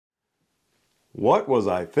What was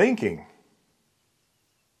I thinking?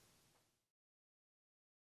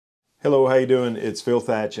 Hello, how you doing? It's Phil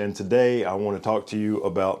Thatch, and today I want to talk to you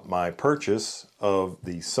about my purchase of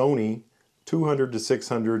the Sony 200 to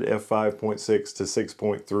 600 f5.6 to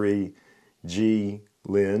 6.3 G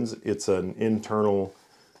lens. It's an internal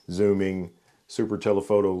zooming super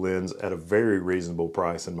telephoto lens at a very reasonable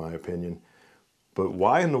price in my opinion. But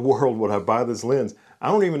why in the world would I buy this lens? I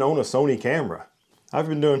don't even own a Sony camera. I've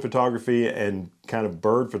been doing photography and kind of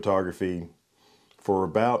bird photography for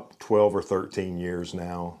about 12 or 13 years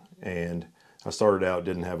now. And I started out,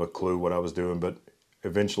 didn't have a clue what I was doing, but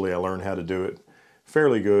eventually I learned how to do it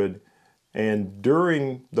fairly good. And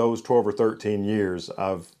during those 12 or 13 years,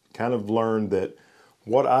 I've kind of learned that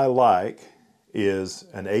what I like is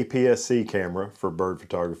an APS-C camera for bird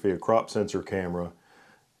photography, a crop sensor camera,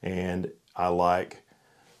 and I like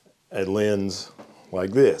a lens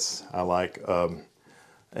like this. I like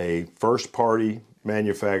a first-party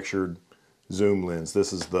manufactured zoom lens.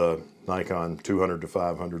 This is the Nikon 200 to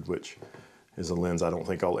 500, which is a lens I don't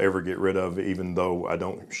think I'll ever get rid of, even though I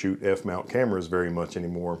don't shoot f-mount cameras very much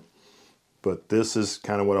anymore. But this is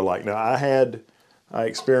kind of what I like. Now I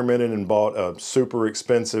experimented and bought a super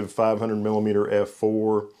expensive 500mm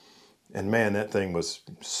f4, and man, that thing was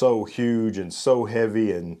so huge and so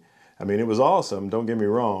heavy, and I mean, it was awesome, don't get me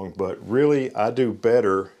wrong, but really I do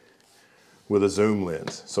better with a zoom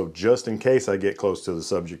lens. So just in case I get close to the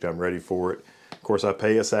subject, I'm ready for it. Of course, I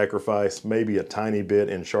pay a sacrifice, maybe a tiny bit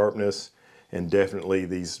in sharpness, and definitely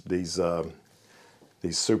these super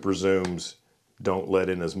zooms don't let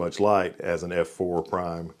in as much light as an f4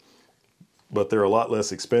 prime. But they're a lot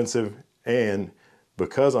less expensive, and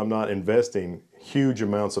because I'm not investing huge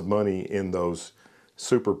amounts of money in those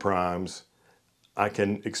super primes, I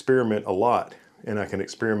can experiment a lot, and I can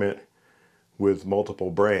experiment with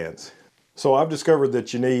multiple brands. So I've discovered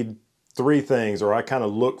that you need three things, or I kind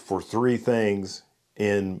of look for three things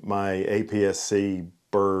in my APS-C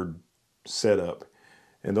bird setup.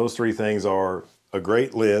 And those three things are a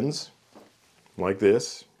great lens, like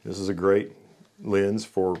this. This is a great lens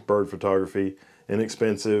for bird photography,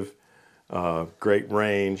 inexpensive, great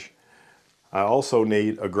range. I also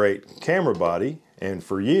need a great camera body, and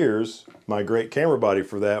for years, my great camera body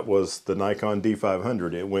for that was the Nikon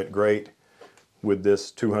D500. It went great with this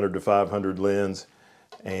 200 to 500 lens,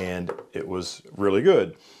 and it was really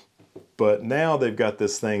good. But now they've got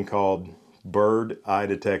this thing called Bird Eye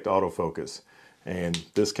Detect Autofocus, and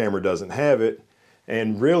this camera doesn't have it,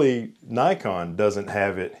 and really Nikon doesn't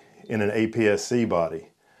have it in an APS-C body.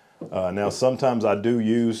 Now sometimes I do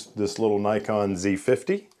use this little Nikon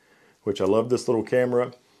Z50, which I love this little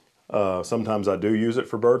camera. Sometimes I do use it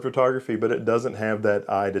for bird photography, but it doesn't have that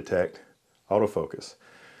eye detect autofocus.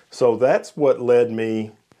 So that's what led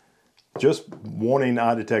me, just wanting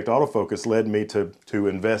eye detect autofocus led me to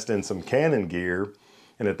invest in some Canon gear.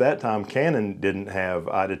 And at that time, Canon didn't have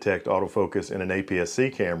eye detect autofocus in an APS-C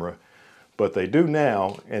camera, but they do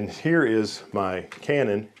now. And here is my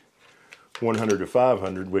Canon 100 to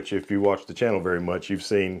 500, which if you watch the channel very much, you've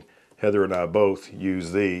seen Heather and I both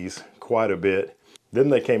use these quite a bit. Then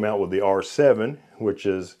they came out with the R7, which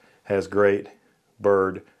has great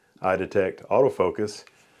bird eye detect autofocus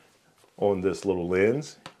on this little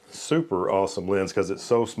lens. Super awesome lens because it's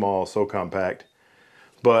so small, so compact.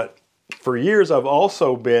 But for years I've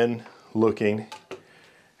also been looking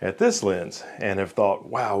at this lens and have thought,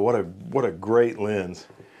 wow, what a great lens.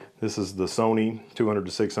 This is the Sony 200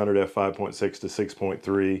 to 600 f5.6 to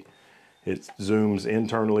 6.3. It zooms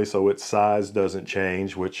internally, so its size doesn't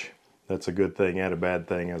change, which that's a good thing and a bad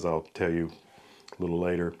thing, as I'll tell you a little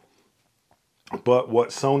later. But what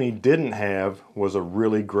Sony didn't have was a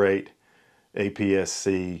really great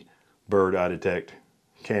APS-C bird eye detect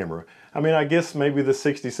camera. I mean, I guess maybe the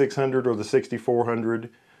 6600 or the 6400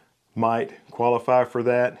 might qualify for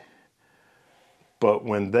that. But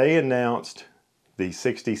when they announced the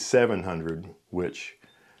 6700, which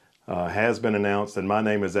has been announced, and my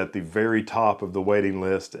name is at the very top of the waiting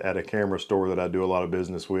list at a camera store that I do a lot of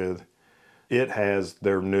business with, it has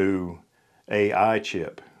their new AI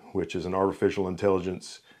chip, which is an artificial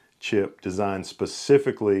intelligence chip designed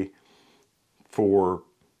specifically for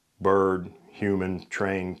bird, human,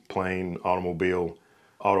 train, plane, automobile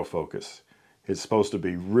autofocus. It's supposed to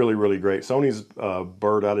be really, really great. Sony's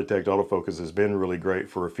bird eye detect autofocus has been really great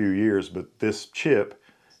for a few years, but this chip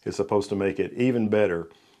is supposed to make it even better.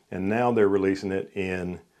 And now they're releasing it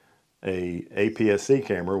in a APS-C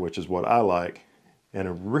camera, which is what I like, and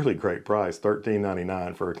a really great price,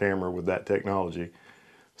 $13.99 for a camera with that technology.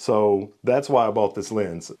 So that's why I bought this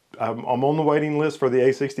lens. I'm on the waiting list for the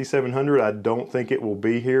A6700. I don't think it will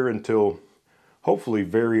be here until hopefully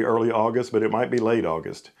very early August, but it might be late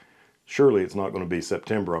August. Surely it's not going to be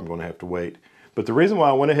September. I'm going to have to wait. But the reason why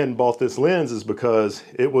I went ahead and bought this lens is because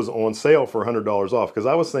it was on sale for $100 off. Because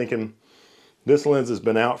I was thinking, this lens has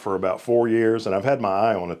been out for about 4 years, and I've had my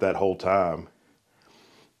eye on it that whole time.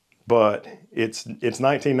 But it's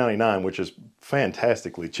 $19.99, which is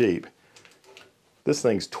fantastically cheap. This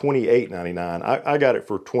thing's $28.99. I got it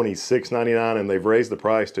for $26.99, and they've raised the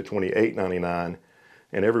price to $28.99.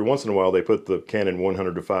 And every once in a while, they put the Canon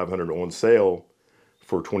 100-500 on sale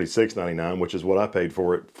for $26.99, which is what I paid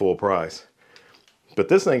for it full price. But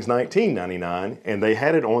this thing's $19.99, and they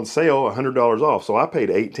had it on sale $100 off, so I paid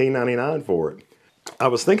 $18.99 for it. I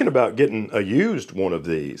was thinking about getting a used one of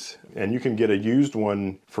these, and you can get a used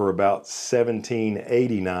one for about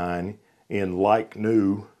 $17.89 in like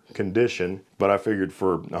new condition, but I figured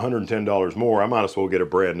for $110 more, I might as well get a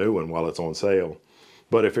brand new one while it's on sale.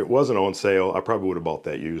 But if it wasn't on sale, I probably would have bought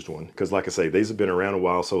that used one. Because like I say, these have been around a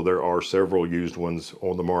while, so there are several used ones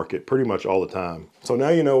on the market pretty much all the time. So now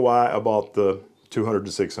you know why I bought the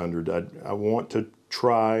 200-600. I want to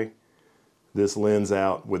try this lens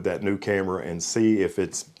out with that new camera and see if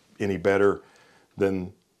it's any better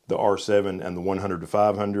than the R7 and the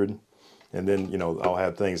 100-500. And then, you know, I'll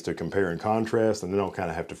have things to compare and contrast, and then I'll kind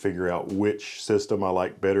of have to figure out which system I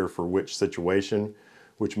like better for which situation,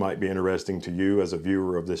 which might be interesting to you as a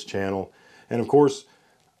viewer of this channel. And of course,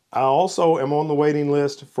 I also am on the waiting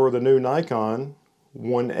list for the new Nikon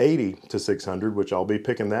 180-600, which I'll be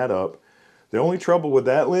picking that up. The only trouble with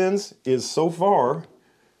that lens is so far,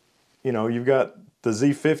 you know, you've got the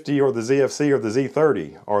Z50 or the ZFC or the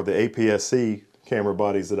Z30 or the APS-C camera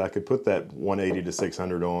bodies that I could put that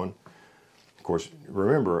 180-600 on. Of course,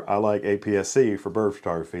 remember, I like APS-C for bird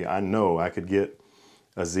photography. I know I could get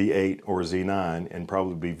a Z8 or a Z9 and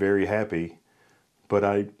probably be very happy, but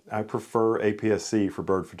I prefer APS-C for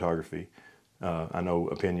bird photography. I know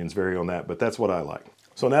opinions vary on that, but that's what I like.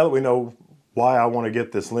 So now that we know why I want to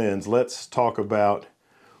get this lens, let's talk about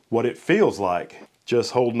what it feels like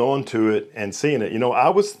just holding on to it and seeing it. You know, I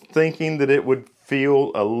was thinking that it would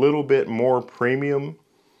feel a little bit more premium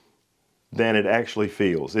than it actually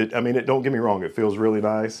feels. I mean, don't get me wrong, it feels really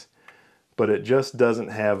nice, but it just doesn't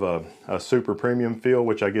have a super premium feel,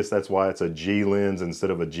 which I guess that's why it's a G lens instead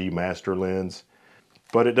of a G master lens.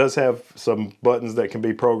 But it does have some buttons that can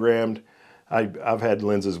be programmed. I've had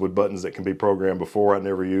lenses with buttons that can be programmed before. I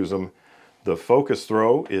never use them. The focus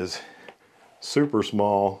throw is super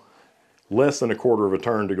small, less than a quarter of a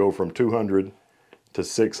turn to go from 200 to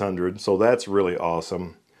 600. So that's really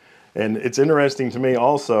awesome. And it's interesting to me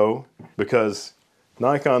also because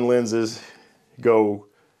Nikon lenses go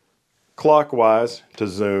clockwise to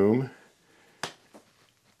zoom,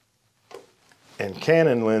 and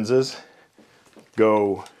Canon lenses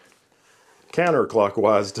go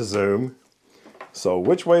counterclockwise to zoom. So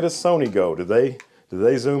which way does Sony go? Do they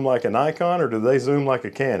zoom like a Nikon or do they zoom like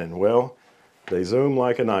a Canon? Well, they zoom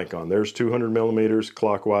like a Nikon. There's 200 millimeters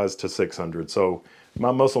clockwise to 600. So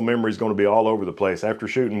my muscle memory is going to be all over the place. After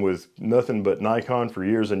shooting with nothing but Nikon for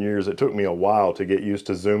years and years, it took me a while to get used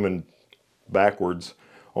to zooming backwards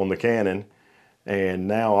on the Canon, and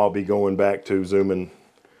now I'll be going back to zooming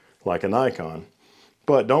like a Nikon.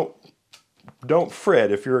 But don't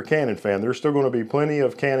fret if you're a Canon fan. There's still going to be plenty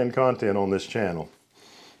of Canon content on this channel,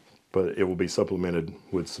 but it will be supplemented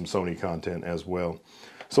with some Sony content as well.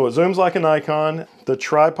 So it zooms like a Nikon. The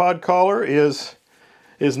tripod collar is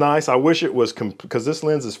nice. I wish it was, because this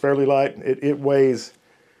lens is fairly light. It weighs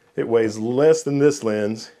less than this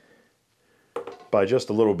lens by just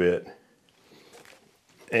a little bit,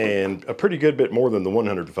 and a pretty good bit more than the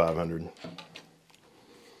 100-500.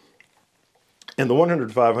 And the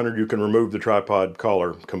 100-500, you can remove the tripod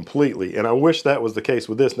collar completely, and I wish that was the case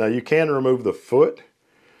with this. Now you can remove the foot,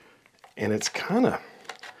 and it's kind of,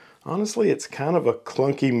 honestly, it's kind of a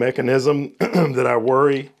clunky mechanism that I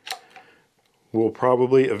worry will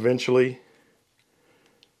probably eventually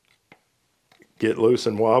get loose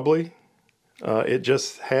and wobbly. It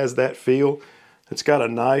just has that feel. It's got a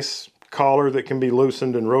nice collar that can be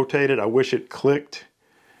loosened and rotated. I wish it clicked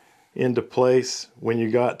into place when you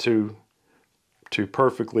got to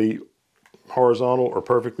perfectly horizontal or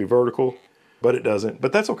perfectly vertical, but it doesn't.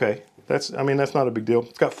 But that's okay. I mean, that's not a big deal.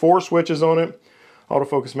 It's got 4 switches on it: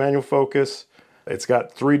 autofocus, manual focus. It's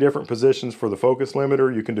got 3 different positions for the focus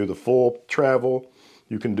limiter. You can do the full travel.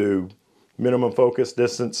 You can do minimum focus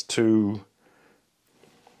distance to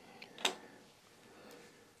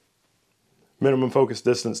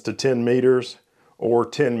 10 meters or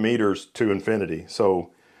 10 meters to infinity.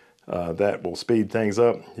 So that will speed things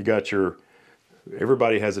up. You got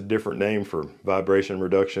everybody has a different name for vibration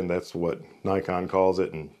reduction. That's what Nikon calls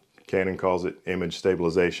it, and Canon calls it image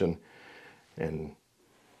stabilization, and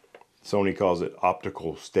Sony calls it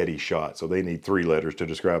optical steady shot. So they need 3 letters to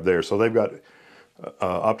describe theirs. So they've got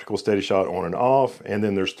optical steady shot on and off, and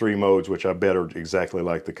then there's 3 modes, which I bet are exactly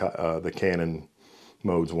like the Canon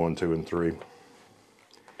modes 1, 2, and 3.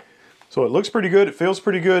 So it looks pretty good. It feels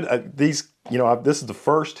pretty good. This is the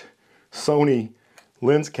first Sony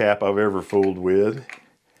lens cap I've ever fooled with,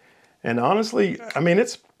 and honestly, I mean,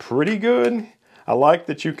 it's pretty good. I like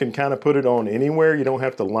that you can kind of put it on anywhere. You don't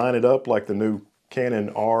have to line it up like the new Canon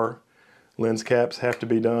R lens caps have to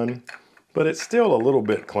be done, but it's still a little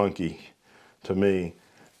bit clunky to me.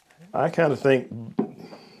 I kind of think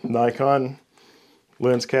Nikon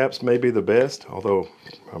lens caps may be the best, although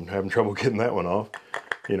I'm having trouble getting that one off.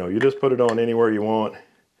 You know, you just put it on anywhere you want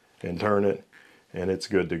and turn it, and it's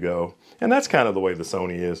good to go. And that's kind of the way the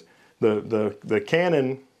Sony is. The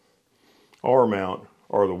Canon R mount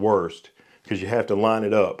are the worst because you have to line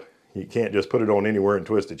it up. You can't just put it on anywhere and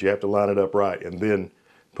twist it. You have to line it up right and then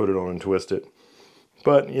put it on and twist it.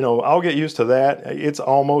 But, you know, I'll get used to that. It's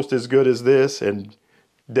almost as good as this and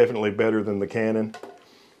definitely better than the Canon.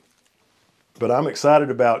 But I'm excited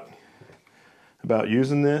about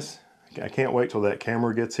using this. I can't wait till that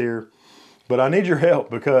camera gets here. But I need your help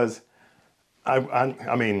because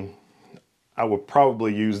I mean, I would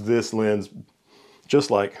probably use this lens just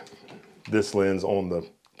like this lens on the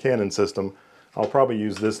Canon system. I'll probably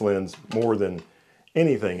use this lens more than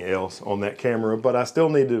anything else on that camera, but I still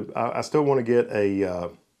need to, I still want to get a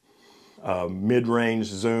mid-range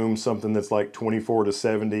zoom, something that's like 24 to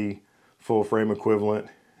 70 full frame equivalent,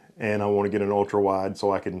 and I want to get an ultra wide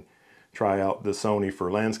so I can try out the Sony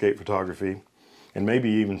for landscape photography and maybe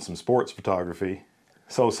even some sports photography.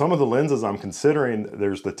 So some of the lenses I'm considering,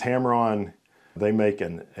 there's the Tamron. They make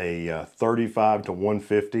a 35 to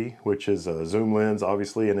 150, which is a zoom lens,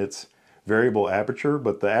 obviously, and it's variable aperture,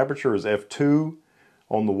 but the aperture is f2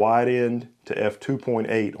 on the wide end to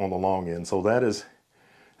f2.8 on the long end. So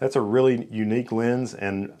that's a really unique lens,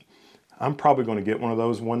 and I'm probably going to get one of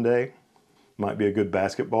those one day. Might be a good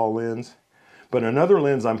basketball lens. But another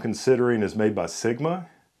lens I'm considering is made by Sigma.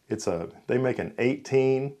 They make an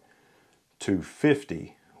 18 to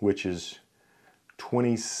 50, which is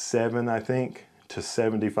 27, I think, to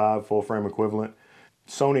 75 full frame equivalent.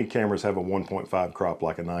 Sony cameras have a 1.5 crop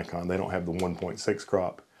like a Nikon. They don't have the 1.6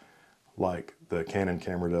 crop like the Canon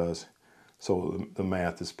camera does. So the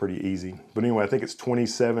math is pretty easy. But anyway, I think it's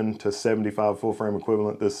 27 to 75 full frame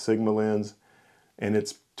equivalent, this Sigma lens, and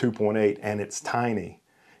it's 2.8, and it's tiny.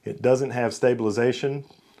 It doesn't have stabilization,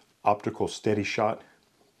 optical steady shot,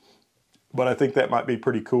 but I think that might be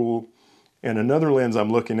pretty cool. And another lens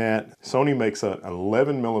I'm looking at, Sony makes an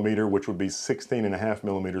 11 millimeter, which would be 16.5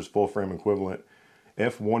 millimeters full frame equivalent,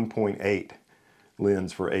 f1.8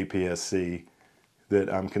 lens for APS-C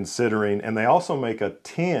that I'm considering. And they also make a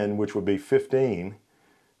 10, which would be 15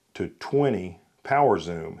 to 20 power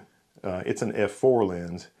zoom. It's an f4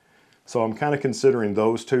 lens. So I'm kind of considering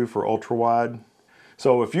those two for ultra wide.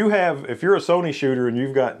 So if you're a Sony shooter and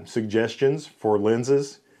you've got suggestions for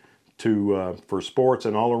lenses for sports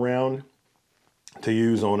and all around to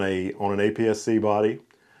use on an APS-C body,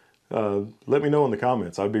 let me know in the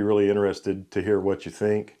comments. I'd be really interested to hear what you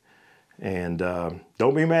think. And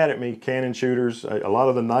don't be mad at me, Canon shooters. A lot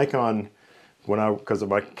of the Nikon, because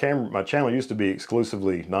my channel used to be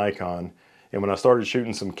exclusively Nikon, and when I started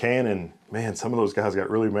shooting some Canon, man, some of those guys got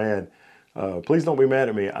really mad. Please don't be mad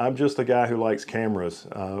at me. I'm just a guy who likes cameras.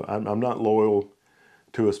 I'm not loyal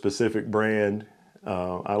to a specific brand.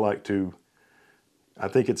 I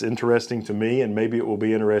think it's interesting to me, and maybe it will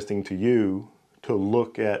be interesting to you, to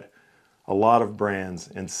look at a lot of brands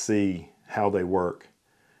and see how they work.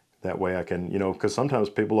 That way I can, because sometimes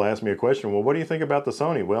people ask me a question, well, what do you think about the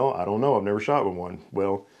Sony? Well, I don't know. I've never shot with one.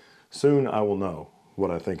 Well, soon I will know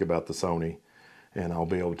what I think about the Sony, and I'll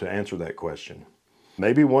be able to answer that question.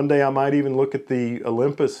 Maybe one day I might even look at the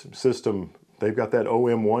Olympus system. They've got that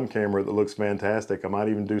OM1 camera that looks fantastic. I might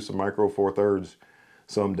even do some micro four thirds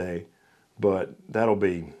someday, but that'll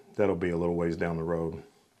be a little ways down the road.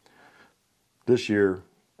 This year,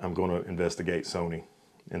 I'm going to investigate Sony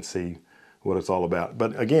and see what it's all about.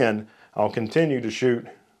 But again, I'll continue to shoot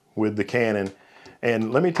with the Canon.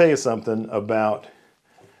 And let me tell you something about,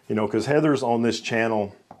 because Heather's on this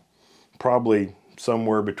channel probably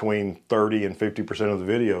somewhere between 30 and 50% of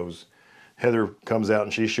the videos. Heather comes out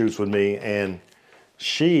and she shoots with me, and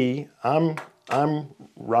I'm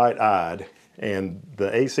right-eyed, and the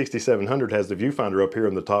A6700 has the viewfinder up here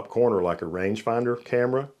in the top corner like a rangefinder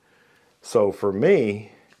camera. So for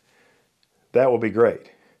me, that will be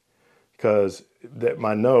great, because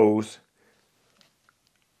my nose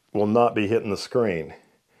will not be hitting the screen.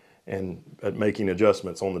 and at making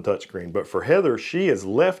adjustments on the touchscreen. But for Heather, she is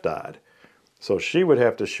left-eyed, so she would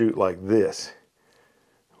have to shoot like this,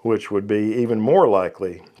 which would be even more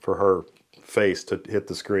likely for her face to hit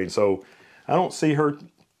the screen. So I don't see her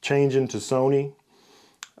changing to Sony.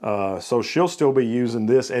 So she'll still be using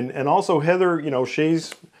this. And also Heather, you know,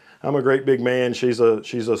 I'm a great big man. She's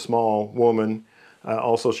a small woman.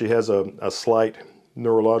 Also, she has a slight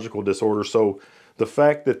neurological disorder. So the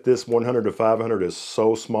fact that this 100 to 500 is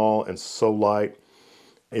so small and so light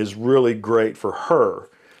is really great for her.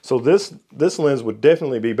 So this lens would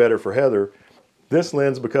definitely be better for Heather. This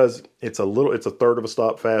lens, because it's a third of a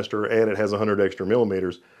stop faster and it has 100 extra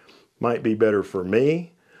millimeters, might be better for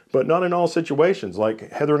me, but not in all situations.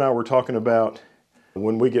 Like Heather and I were talking about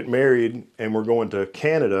when we get married and we're going to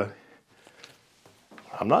Canada.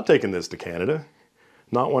 I'm not taking this to Canada.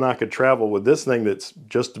 Not when I could travel with this thing that's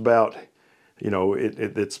just about, you know,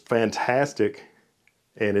 it's fantastic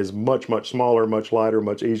and is much, much smaller, much lighter,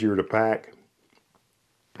 much easier to pack.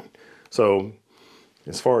 So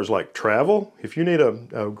as far as like travel, if you need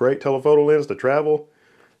a great telephoto lens to travel,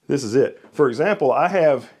 this is it. For example,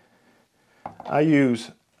 I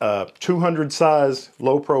use a 200 size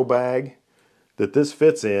low pro bag that this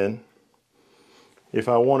fits in. If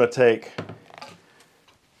I want to take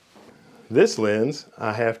this lens,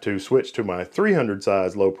 I have to switch to my 300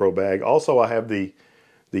 size low pro bag. Also, I have the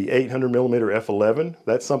 800 millimeter f11.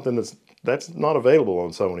 That's something that's not available on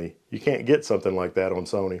Sony. You can't get something like that on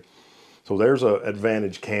Sony. So there's an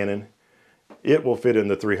advantage Canon. It will fit in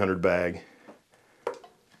the 300 bag.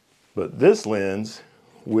 But this lens,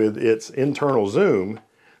 with its internal zoom,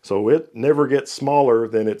 so it never gets smaller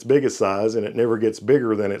than its biggest size and it never gets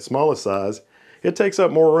bigger than its smallest size, it takes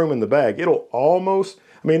up more room in the bag. It'll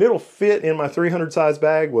fit in my 300 size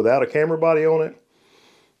bag without a camera body on it,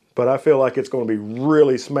 but I feel like it's going to be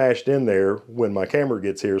really smashed in there when my camera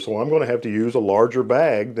gets here, so I'm going to have to use a larger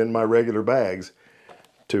bag than my regular bags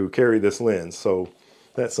to carry this lens. So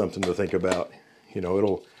that's something to think about. You know,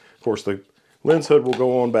 of course the lens hood will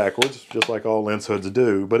go on backwards, just like all lens hoods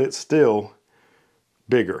do, but it's still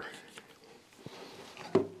bigger.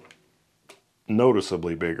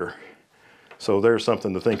 Noticeably bigger. So there's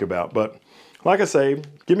something to think about. But like I say,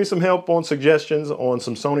 give me some help on suggestions on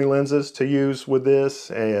some Sony lenses to use with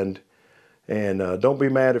this, and don't be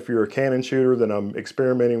mad if you're a Canon shooter that I'm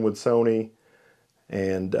experimenting with Sony.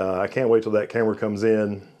 And I can't wait till that camera comes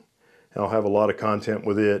in. I'll have a lot of content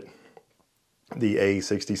with it. The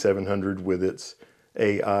A6700 with its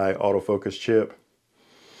AI autofocus chip.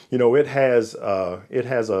 You know, it has a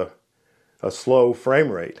slow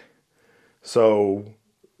frame rate. So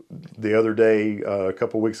the other day, a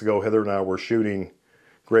couple weeks ago, Heather and I were shooting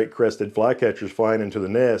great crested flycatchers flying into the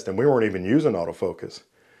nest, and we weren't even using autofocus.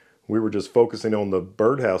 We were just focusing on the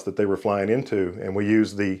birdhouse that they were flying into, and we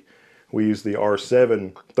used the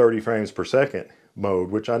R7 30 frames per second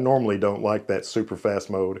mode, which I normally don't like that super fast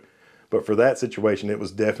mode, but for that situation it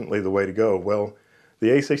was definitely the way to go. Well, the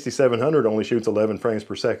A6700 only shoots 11 frames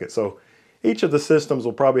per second, so each of the systems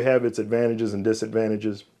will probably have its advantages and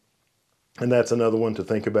disadvantages, and that's another one to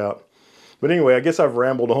think about. But anyway, I guess I've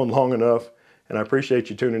rambled on long enough, and I appreciate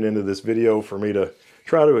you tuning into this video for me to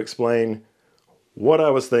try to explain what I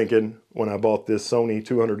was thinking when I bought this Sony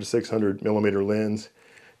 200 to 600 millimeter lens.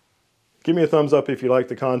 Give me a thumbs up if you like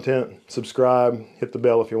the content, subscribe, hit the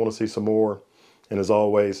bell if you want to see some more, and as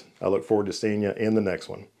always, I look forward to seeing you in the next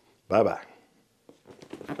one. Bye-bye.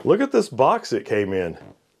 Look at this box it came in.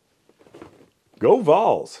 Go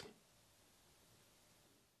Vols!